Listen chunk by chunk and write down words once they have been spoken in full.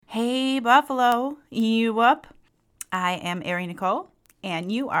Hey, Buffalo, you up? I am Ari Nicole, and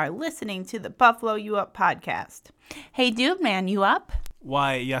you are listening to the Buffalo You Up podcast. Hey, dude, man, you up?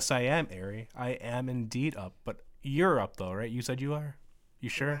 Why, yes, I am, Ari. I am indeed up, but you're up, though, right? You said you are? You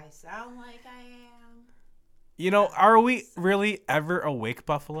sure? Do I sound like I am? You know, are we really ever awake,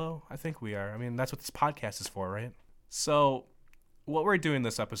 Buffalo? I think we are. I mean, that's what this podcast is for, right? So, what we're doing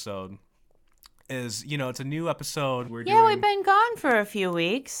this episode is, it's a new episode. We've been gone for a few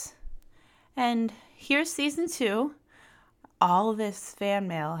weeks, and here's season 2. All this fan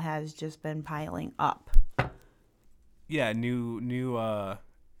mail has just been piling up. Yeah, new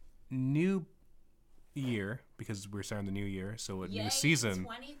year, because we're starting the new year, so new season.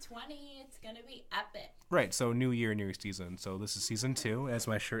 2020, it's gonna be epic. Right, so new year, new season. So this is season 2, as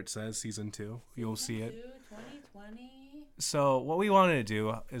my shirt says, season 2. You'll see it. 2020. So what we wanted to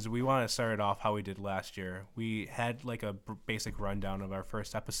do is we want to start it off how we did last year. We had like a basic rundown of our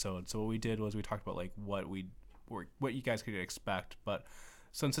first episode. So what we did was we talked about like what you guys could expect. But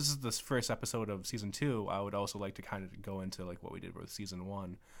since this is the first episode of season 2, I would also like to kind of go into like what we did with season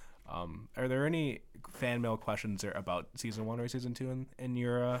 1. Are there any fan mail questions there about season 1 or season 2 in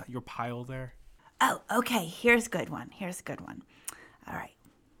your pile there? Oh, okay. Here's a good one. All right.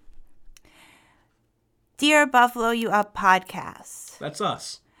 Dear Buffalo You Up podcast. That's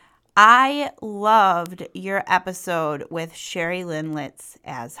us. I loved your episode with Sherry Lynn Litz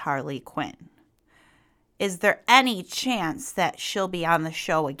as Harley Quinn. Is there any chance that she'll be on the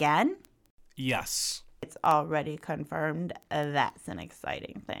show again? Yes. It's already confirmed. That's an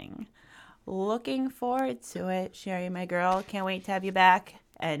exciting thing. Looking forward to it, Sherry, my girl. Can't wait to have you back.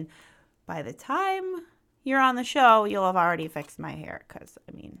 And by the time you're on the show, you'll have already fixed my hair because,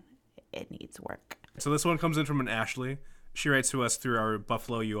 it needs work. So this one comes in from an Ashley. She writes to us through our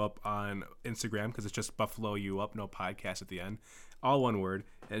Buffalo You Up on Instagram because it's just Buffalo You Up, no podcast at the end. All one word.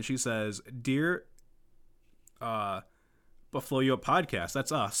 And she says, Dear Buffalo You Up podcast,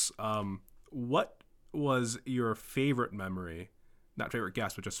 that's us. What was your favorite memory, not favorite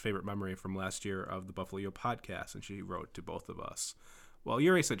guest, but just favorite memory from last year of the Buffalo You Up podcast? And she wrote to both of us. Well, you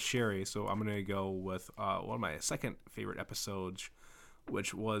already said Sherry, so I'm going to go with one of my second favorite episodes,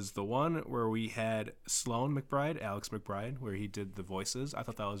 which was the one where we had Sloan McBride, Alex McBride, where he did the voices. I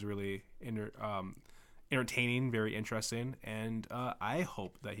thought that was really entertaining, very interesting, and I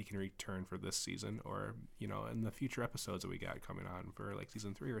hope that he can return for this season or, in the future episodes that we got coming on for, like,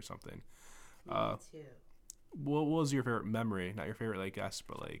 season 3 or something. Me too. What was your favorite memory? Not your favorite, like, guest,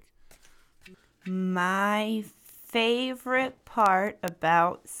 but, like... My favorite part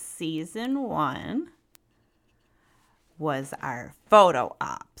about season 1 was our photo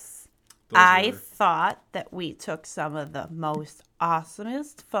ops. I thought that we took some of the most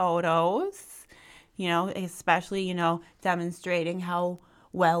awesomest photos, especially, demonstrating how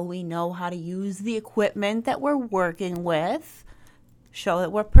well we know how to use the equipment that we're working with, show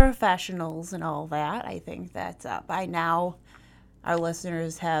that we're professionals and all that. I think that by now our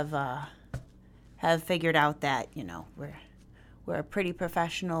listeners have figured out that, we're a pretty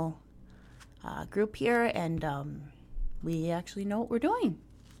professional group here, and we actually know what we're doing.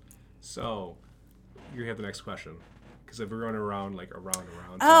 So, you have the next question. Because if we're going around.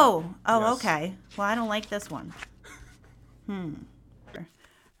 Oh, yes. Okay. Well, I don't like this one. All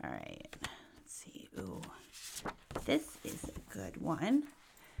right. Let's see. Ooh. This is a good one.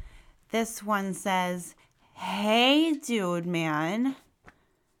 This one says, Hey, dude, man.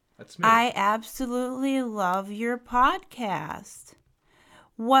 That's me. I absolutely love your podcast.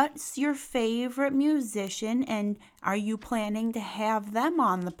 What's your favorite musician, and are you planning to have them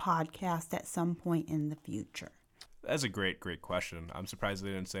on the podcast at some point in the future? That's a great question. I'm surprised they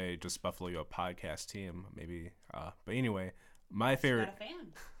didn't say just Buffalo You Up podcast team, maybe. But anyway, my favorite... Got a fan.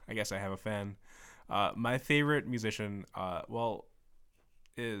 I guess I have a fan. My favorite musician,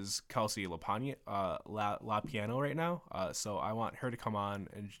 is Kelsey LaPiano right now. So I want her to come on,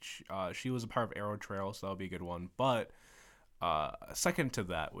 and she was a part of Arrow Trail, so that'll be a good one. But... second to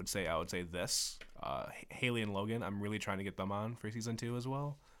that I would say this, Haley and Logan. I'm really trying to get them on for season 2 as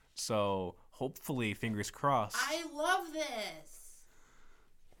well. So hopefully, fingers crossed. I love this.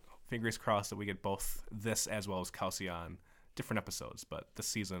 Fingers crossed that we get both this as well as Kelsey on different episodes. But this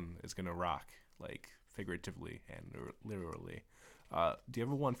season is gonna rock, like figuratively and literally. Do you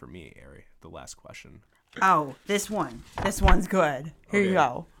have one for me, Ari? The last question. Oh, this one. This one's good. Here you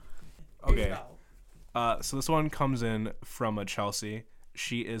go. Okay. So this one comes in from a Chelsea.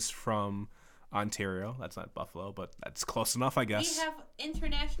 She is from Ontario. That's not Buffalo, but that's close enough, I guess. We have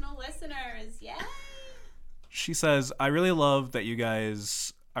international listeners. Yeah. She says, I really love that you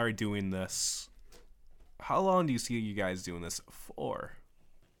guys are doing this. How long do you see you guys doing this for?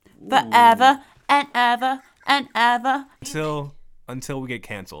 forever and ever and ever. Until we get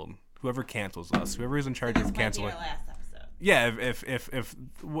canceled. Whoever cancels us, whoever is in charge of canceling. This might be our last episode. Yeah, if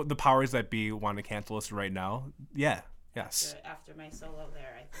the powers that be want to cancel us right now, yeah, yes. After my solo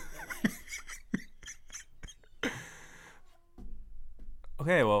there, I think they might.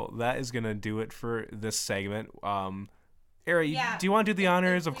 Okay, well, that is gonna do it for this segment. Ari, Yeah. do you want to do the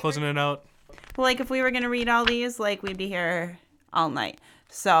honors of closing it out? Well, like, if we were going to read all these, like, we'd be here all night.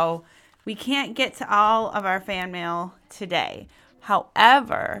 So we can't get to all of our fan mail today.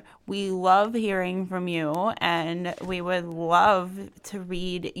 However, we love hearing from you, and we would love to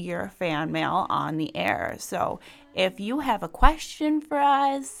read your fan mail on the air. So if you have a question for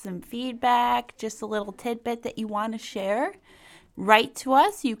us, some feedback, just a little tidbit that you want to share, write to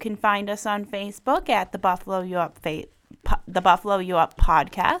us. You can find us on Facebook at the Buffalo You Up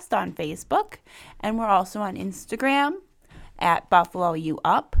podcast on Facebook, and we're also on Instagram at Buffalo You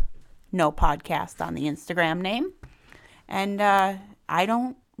Up. No podcast on the Instagram name, and I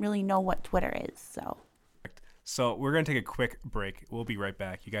don't really know what Twitter is. So we're gonna take a quick break. We'll be right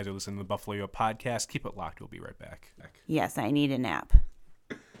back. You guys are listening to the Buffalo You Up podcast. Keep it locked. We'll be right back. Yes, I need a nap.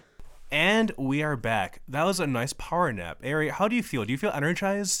 And we are back. That was a nice power nap. Ari, how do you feel? Do you feel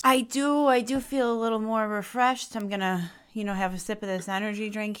energized? I do feel a little more refreshed. I'm gonna, have a sip of this energy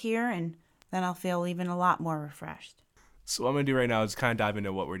drink here, and then I'll feel even a lot more refreshed. So what I'm gonna do right now is kind of dive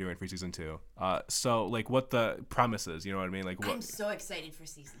into what we're doing for season 2. So like what the premise is, you know what I mean? Like what? I'm so excited for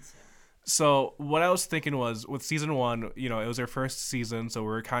season 2. So what I was thinking was with season 1, it was our first season, so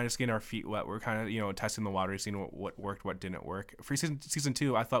we're kind of just getting our feet wet. We're kind of, testing the water, seeing what worked, what didn't work. For season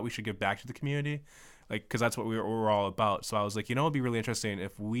 2, I thought we should give back to the community, like, because that's what we're all about. So I was like, it'd be really interesting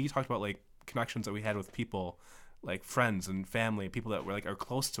if we talked about like connections that we had with people, like friends and family, people that were like are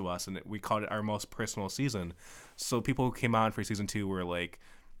close to us, and we called it our most personal season. So people who came on for season 2 were like,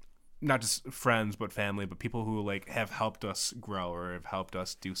 not just friends but family, but people who like have helped us grow or have helped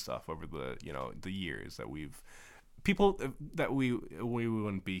us do stuff over the the years that people that we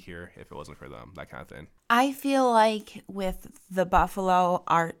wouldn't be here if it wasn't for them, that kind of thing. I feel like with the Buffalo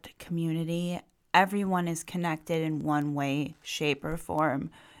art community, everyone is connected in one way, shape, or form.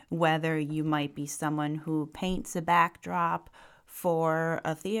 Whether you might be someone who paints a backdrop for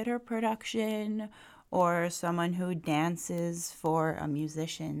a theater production, or someone who dances for a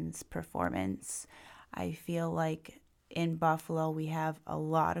musician's performance. I feel like in Buffalo we have a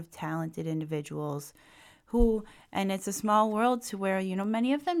lot of talented individuals who, and it's a small world to where,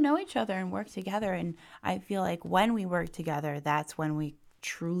 many of them know each other and work together. And I feel like when we work together, that's when we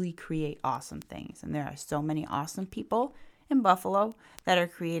truly create awesome things. And there are so many awesome people in Buffalo that are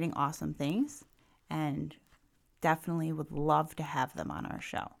creating awesome things, and definitely would love to have them on our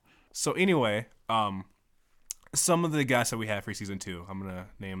show. So anyway, some of the guests that we have for season 2, I'm going to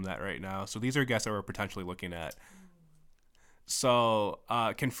name that right now. So these are guests that we're potentially looking at. So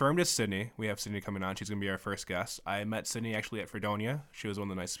confirmed is Sydney. We have Sydney coming on. She's going to be our first guest. I met Sydney actually at Fredonia. She was one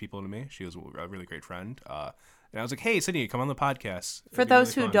of the nicest people to me. She was a really great friend. And I was like, hey, Sydney, come on the podcast. For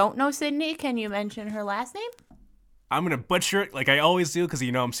those who don't know Sydney, can you mention her last name? I'm going to butcher it like I always do because,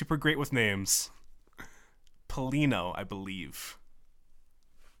 I'm super great with names. Polino, I believe.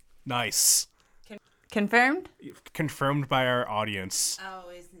 Nice. Confirmed? Confirmed by our audience. Oh,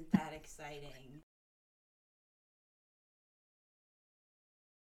 isn't that exciting?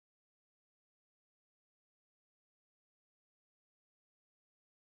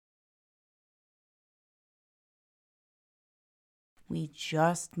 We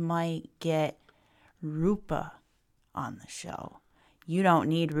just might get Rupa on the show. You don't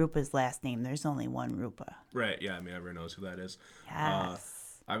need Rupa's last name. There's only one Rupa. Right, yeah. Everyone knows who that is.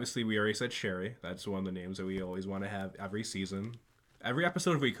 Yes. Obviously, we already said Sherry. That's one of the names that we always want to have every season. Every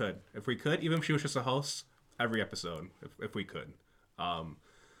episode if we could. If we could, even if she was just a host, every episode, if we could. Trying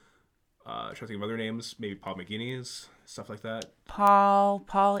to think of other names, maybe Paul McGuinness, stuff like that. Paul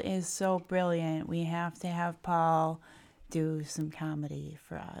is so brilliant. We have to have Paul do some comedy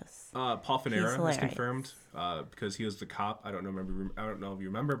for us. Paul Fanera is confirmed because he was the cop. I don't know if you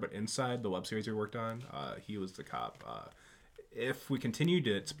remember, but Inside, the web series we worked on, he was the cop. If we continued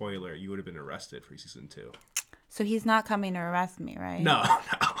it, spoiler, you would have been arrested for season 2. So he's not coming to arrest me, right? No.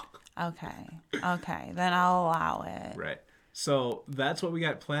 Okay, then I'll allow it. Right. So that's what we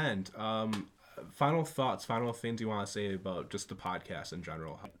got planned. Final thoughts, final things you want to say about just the podcast in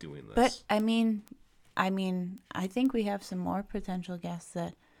general, doing this. But I mean, I think we have some more potential guests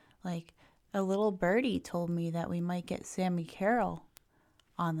that, like, a little birdie told me that we might get Sammy Carroll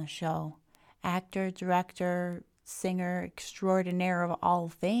on the show. Actor, director, singer extraordinaire of all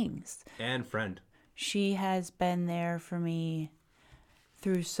things. And friend. She has been there for me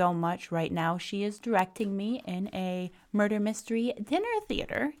through so much right now. She is directing me in a murder mystery dinner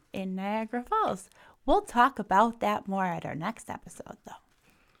theater in Niagara Falls. We'll talk about that more at our next episode, though.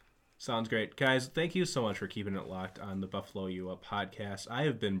 Sounds great. Guys, thank you so much for keeping it locked on the Buffalo You Up podcast. I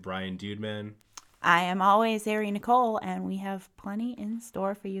have been Brian Dudeman. I am always Ari Nicole, and we have plenty in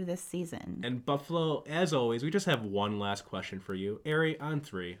store for you this season. And Buffalo, as always, we just have one last question for you. Ari, on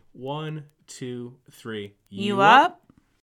 3. 1, 2, 3. You up?